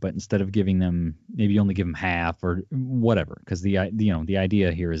anything, but instead of giving them, maybe you only give them half or whatever. Because the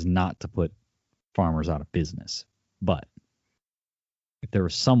idea here is not to put farmers out of business. But if there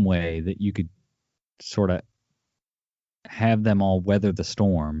was some way that you could sort of have them all weather the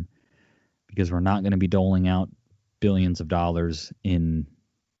storm, because we're not going to be doling out billions of dollars in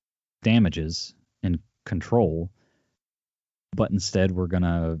damages and control, but instead we're going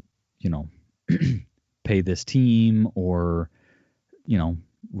to, pay this team or,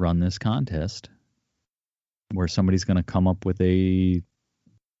 run this contest where somebody's going to come up with a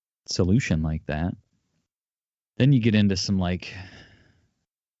solution like that. Then you get into some, like,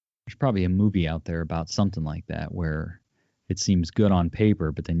 there's probably a movie out there about something like that where it seems good on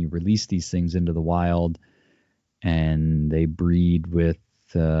paper, but then you release these things into the wild and they breed with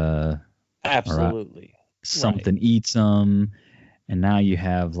absolutely something eats them, and now you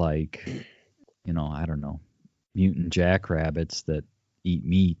have, like, I don't know, mutant jackrabbits that eat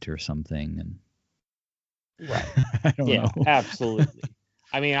meat or something. And right. I don't know. Absolutely.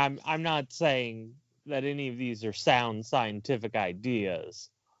 I mean, I'm not saying that any of these are sound scientific ideas.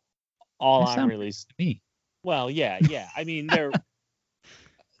 All I'm really me. Well, yeah. I mean,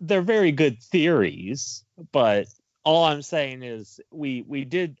 they're very good theories, but all I'm saying is we've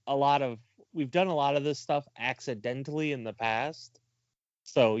done a lot of this stuff accidentally in the past.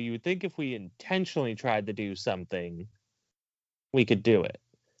 So you would think if we intentionally tried to do something, we could do it.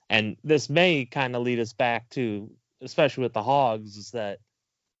 And this may kind of lead us back to, especially with the hogs, is that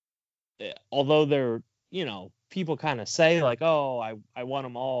although they're, people kind of say like, oh, I want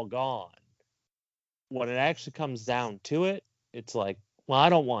them all gone. When it actually comes down to it, it's like, well, I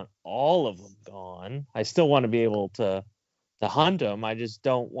don't want all of them gone. I still want to be able to hunt them. I just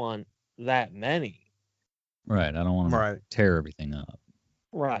don't want that many. Right. I don't want to Right. tear everything up.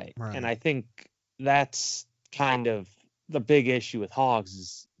 Right. Right. And I think that's kind of the big issue with hogs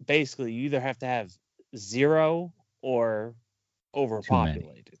is basically you either have to have zero or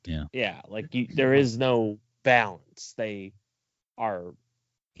overpopulated. Yeah. Yeah, like there is no balance. They are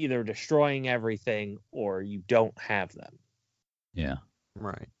either destroying everything or you don't have them. Yeah.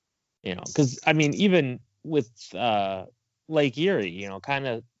 Right. Because I mean, even with Lake Erie, kind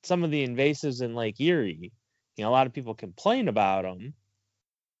of some of the invasives in Lake Erie, a lot of people complain about them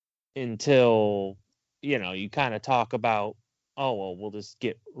until you kind of talk about, oh well, we'll just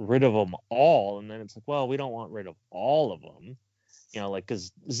get rid of them all, and then it's like, well, we don't want rid of all of them, like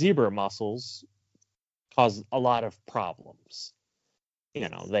because zebra mussels cause a lot of problems.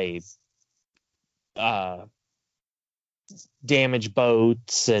 They damage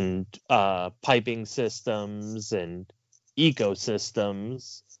boats and piping systems and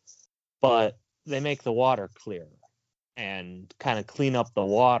ecosystems, but they make the water clearer and kind of clean up the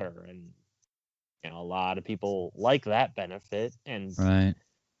water, and a lot of people like that benefit, and Right.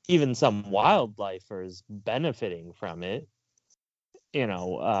 even some wildlife is benefiting from it.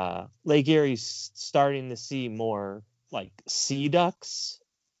 Lake Erie's starting to see more like sea ducks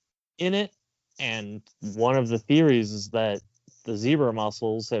in it, and one of the theories is that the zebra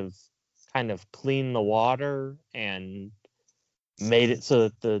mussels have kind of cleaned the water and made it so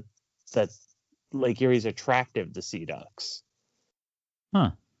that Lake Erie's attractive to sea ducks.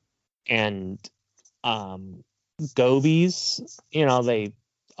 Huh. And gobies, a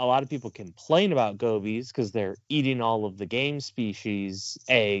lot of people complain about gobies because they're eating all of the game species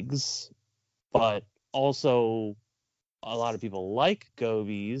eggs, but also a lot of people like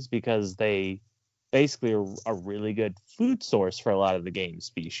gobies because they basically are a really good food source for a lot of the game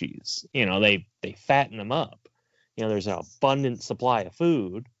species. They fatten them up. There's an abundant supply of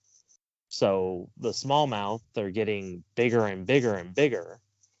food, so the smallmouth are getting bigger and bigger and bigger.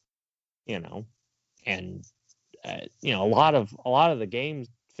 And a lot of the game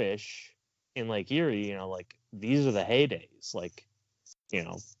fish in Lake Erie, like these are the heydays. Like,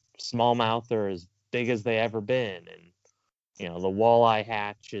 smallmouth are as big as they ever been, and the walleye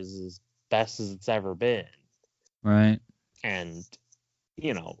hatch is as best as it's ever been. Right. And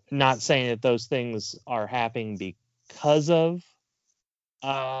not saying that those things are happening because of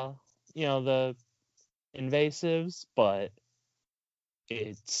the invasives, but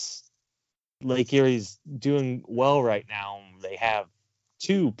it's Lake Erie's doing well right now. They have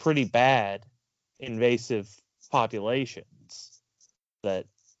two pretty bad invasive populations that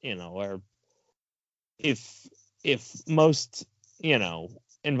are, if most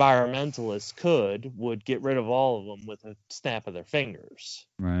environmentalists would get rid of all of them with a snap of their fingers.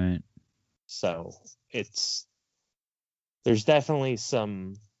 Right. So there's definitely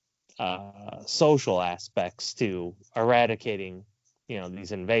some social aspects to eradicating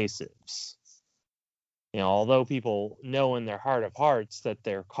these invasives. Although people know in their heart of hearts that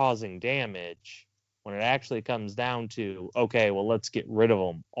they're causing damage, when it actually comes down to, okay, well, let's get rid of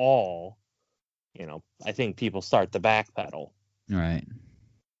them all, I think people start to backpedal. Right.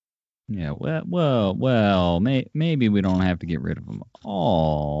 Yeah. Well. Maybe we don't have to get rid of them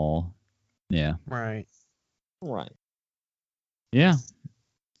all. Yeah. Right. Right. Yeah.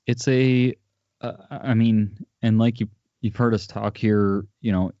 It's I mean, and like you've heard us talk here,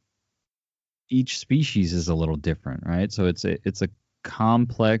 each species is a little different, right? So it's a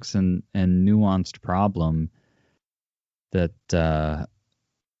complex and nuanced problem that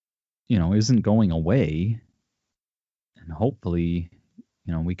isn't going away, and hopefully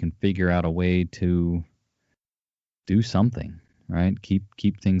we can figure out a way to do something, right?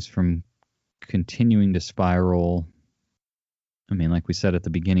 Keep things from continuing to spiral. I mean, like we said at the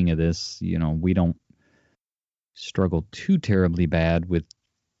beginning of this, we don't struggle too terribly bad with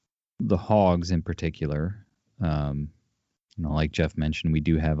the hogs in particular. Like Jeff mentioned, we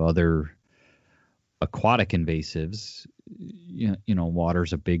do have other aquatic invasives.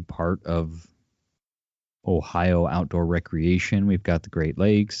 Water's a big part of Ohio outdoor recreation. We've got the Great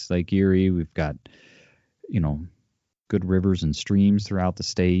Lakes, Lake Erie. We've got, good rivers and streams throughout the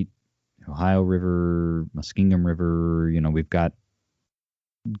state. Ohio River, Muskingum River. We've got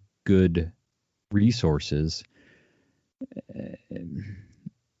good resources, and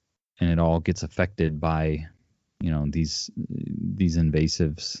it all gets affected by these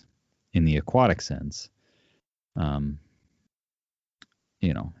invasives in the aquatic sense. And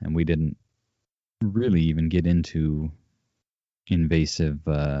we didn't really even get into invasive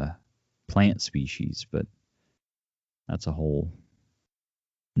plant species, but that's a whole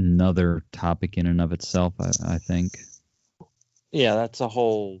another topic in and of itself, I think. Yeah, that's a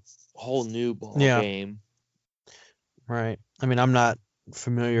whole new ball game. Right. I mean, I'm not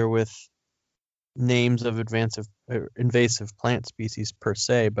familiar with names of invasive plant species per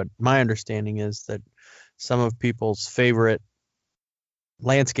se, but my understanding is that some of people's favorite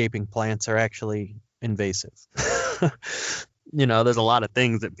landscaping plants are actually invasive. There's a lot of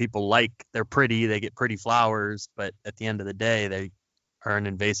things that people like. They're pretty, they get pretty flowers, but at the end of the day, they are an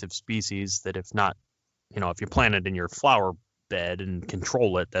invasive species that if not, if you plant it in your flower bed and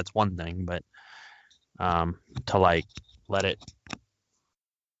control it, that's one thing, but to like let it,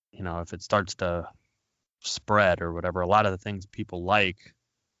 if it starts to spread or whatever, a lot of the things people like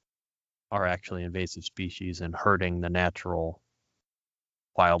are actually invasive species and hurting the natural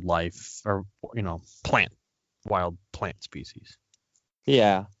wildlife or wild plant species.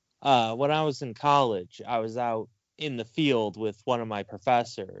 Yeah. When I was in college, I was out in the field with one of my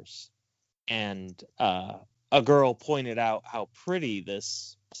professors, and a girl pointed out how pretty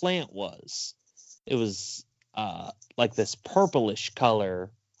this plant was. It was like this purplish color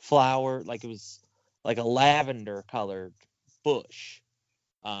flower, like it was like a lavender colored bush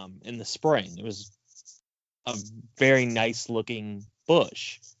in the spring. It was a very nice looking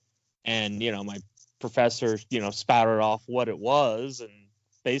bush. And, my professor, spouted off what it was and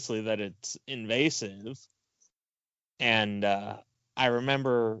basically that it's invasive. And I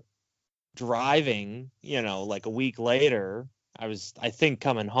remember driving, like a week later, I think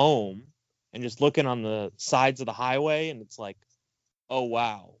coming home and just looking on the sides of the highway, and it's like, oh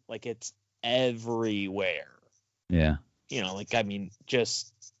wow, like it's everywhere. Yeah.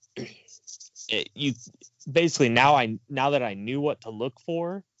 Just you basically now that I knew what to look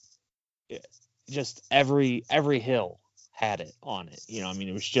for, just every hill had it on it.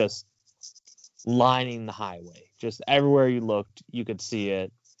 It was just lining the highway. Just everywhere you looked, you could see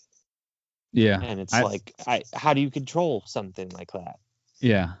it. Yeah. And it's how do you control something like that?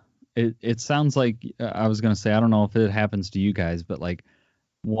 Yeah. It sounds like, I was going to say, I don't know if it happens to you guys, but like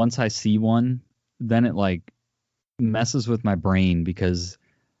once I see one, then it like messes with my brain, because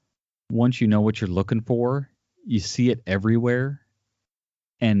once you know what you're looking for, you see it everywhere.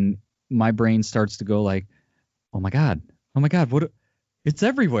 And my brain starts to go like, oh my God, what, it's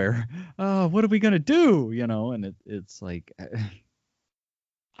everywhere. What are we going to do? And it's like,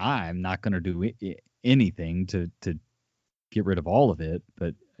 I'm not going to do anything to get rid of all of it.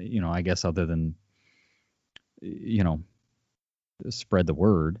 But, I guess other than, spread the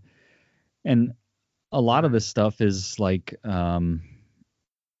word. And a lot of this stuff is like, well,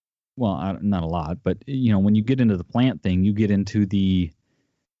 not a lot, but, when you get into the plant thing, you get into the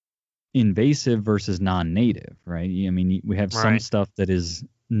invasive versus non-native, right? I mean, we have some stuff that is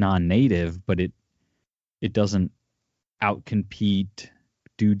non-native, but it doesn't outcompete,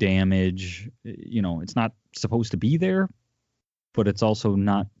 do damage. It's not supposed to be there, but it's also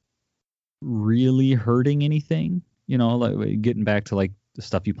not really hurting anything. Like getting back to like the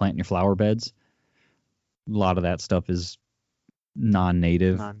stuff you plant in your flower beds. A lot of that stuff is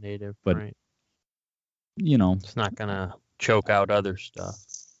non-native, but right. It's not gonna choke out other stuff.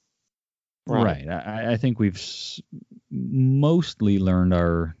 Right. I think we've mostly learned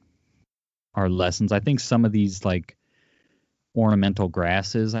our lessons. I think some of these like ornamental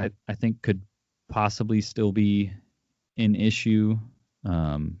grasses, I think could possibly still be an issue.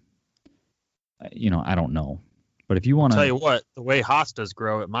 I don't know. But if you want to tell you what, the way hostas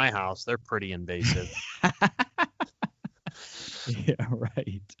grow at my house, they're pretty invasive. Yeah,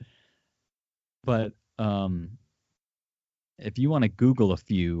 right. But if you want to Google a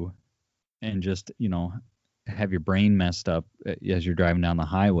few and just, have your brain messed up as you're driving down the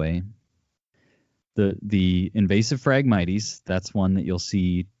highway, the invasive Phragmites, that's one that you'll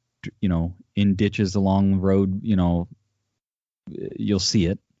see, in ditches along the road, you'll see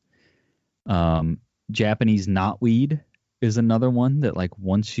it. Japanese knotweed is another one that like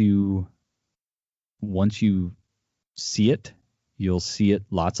once you see it, you'll see it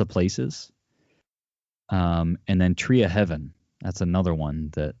lots of places. And then tree of heaven, that's another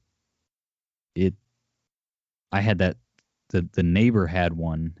one that I had that the neighbor had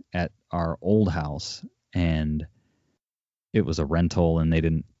one at our old house, and it was a rental and they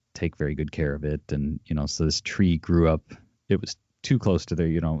didn't take very good care of it. And, so this tree grew up, it was too close to their,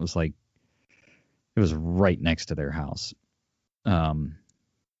 it was like, it was right next to their house.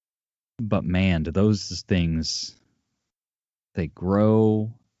 But man, do those things, they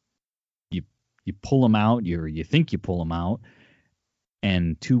grow, you pull them out, you think you pull them out,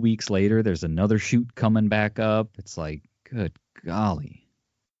 and 2 weeks later, there's another shoot coming back up. It's like, good golly.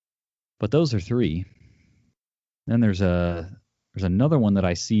 But those are three. Then there's another one that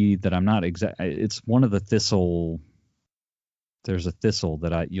I see that I'm not exact. It's one of the thistle there's a thistle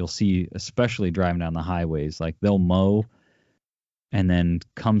that you'll see, especially driving down the highways. Like they'll mow, and then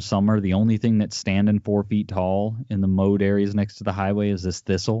come summer, the only thing that's standing 4 feet tall in the mowed areas next to the highway is this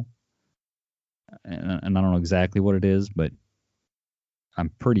thistle. And I don't know exactly what it is, but I'm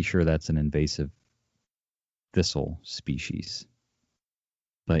pretty sure that's an invasive thistle species.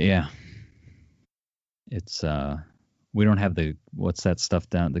 But yeah, it's we don't have what's that stuff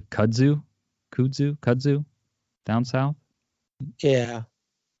down the kudzu down south. Yeah,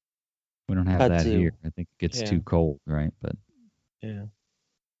 we don't have that Kudzu. here. I think it gets too cold, right? But yeah,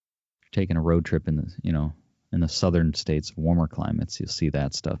 taking a road trip in the southern states, warmer climates, you'll see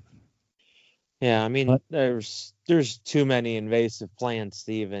that stuff. yeah. I mean, But- there's too many invasive plants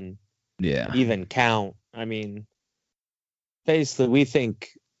to even count. I mean, basically, we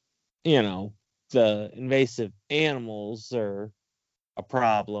think, the invasive animals are a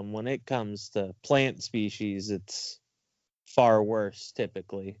problem. When it comes to plant species, it's far worse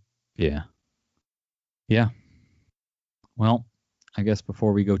typically. Yeah. Well, I guess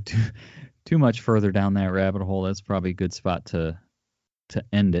before we go too much further down that rabbit hole, that's probably a good spot to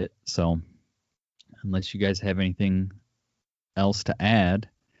end it. So, unless you guys have anything else to add,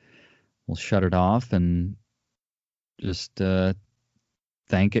 we'll shut it off and just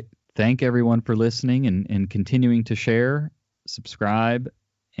thank everyone for listening and continuing to share, subscribe,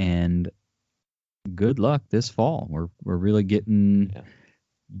 and good luck this fall. We're really getting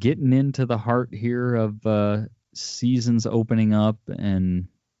into the heart here of seasons opening up and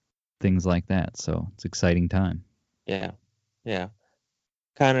things like that. So it's exciting time. Yeah.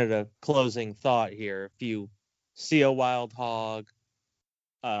 Kind of the closing thought here. If you see a wild hog,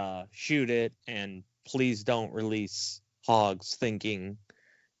 shoot it, and please don't release hogs thinking,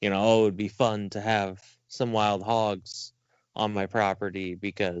 it would be fun to have some wild hogs on my property,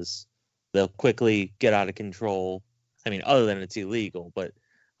 because they'll quickly get out of control. I mean, other than it's illegal, but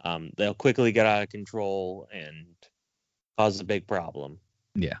they'll quickly get out of control and cause a big problem.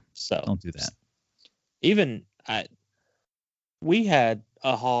 Yeah. So Don't do that. even we had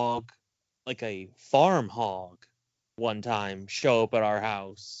a hog, like a farm hog, one time show up at our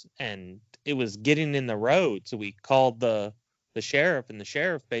house, and it was getting in the road. So we called the sheriff, and the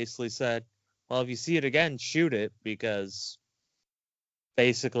sheriff basically said, well, if you see it again, shoot it, because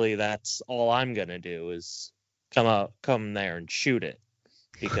basically that's all I'm going to do is come there and shoot it,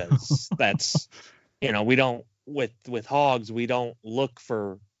 because that's, we don't, with hogs, we don't look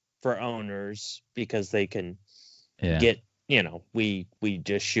for owners, because they can get, we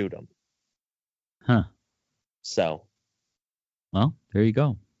just shoot them. Huh. So. Well, there you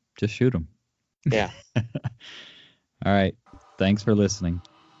go. Just shoot them. Yeah. All right. Thanks for listening.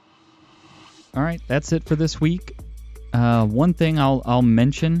 All right. That's it for this week. One thing I'll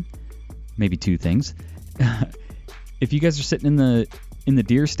mention, maybe two things. If you guys are sitting in the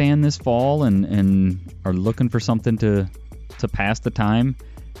deer stand this fall and are looking for something to pass the time,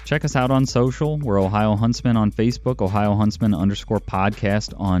 check us out on social. We're Ohio Huntsman on Facebook, Ohio Huntsman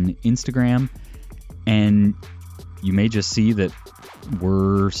 _podcast on Instagram. And you may just see that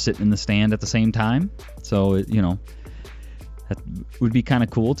we're sitting in the stand at the same time. So, that would be kind of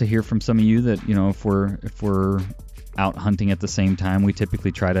cool to hear from some of you that, if we're out hunting at the same time, we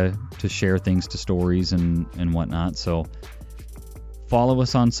typically try to share things to stories and whatnot. So follow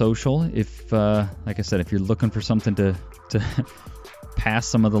us on social. If, like I said, if you're looking for something to pass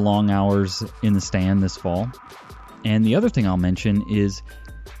some of the long hours in the stand this fall. And the other thing I'll mention is,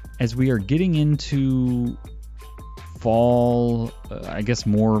 as we are getting into fall, I guess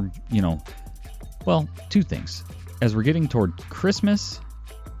more, two things. As we're getting toward Christmas,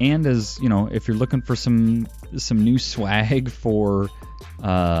 and as, if you're looking for some new swag for,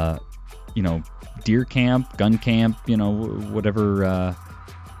 deer camp, gun camp, whatever,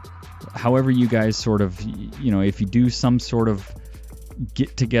 however you guys sort of, if you do some sort of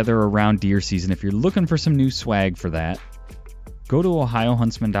get together around deer season, if you're looking for some new swag for that, go to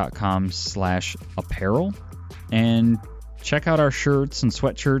ohiohuntsman.com/apparel and check out our shirts and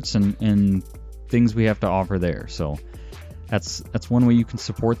sweatshirts and things we have to offer there. So that's one way you can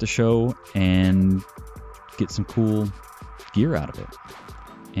support the show and get some cool gear out of it.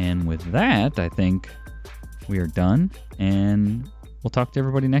 And with that, I think we are done, and we'll talk to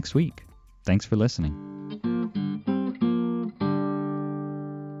everybody next week. Thanks for listening.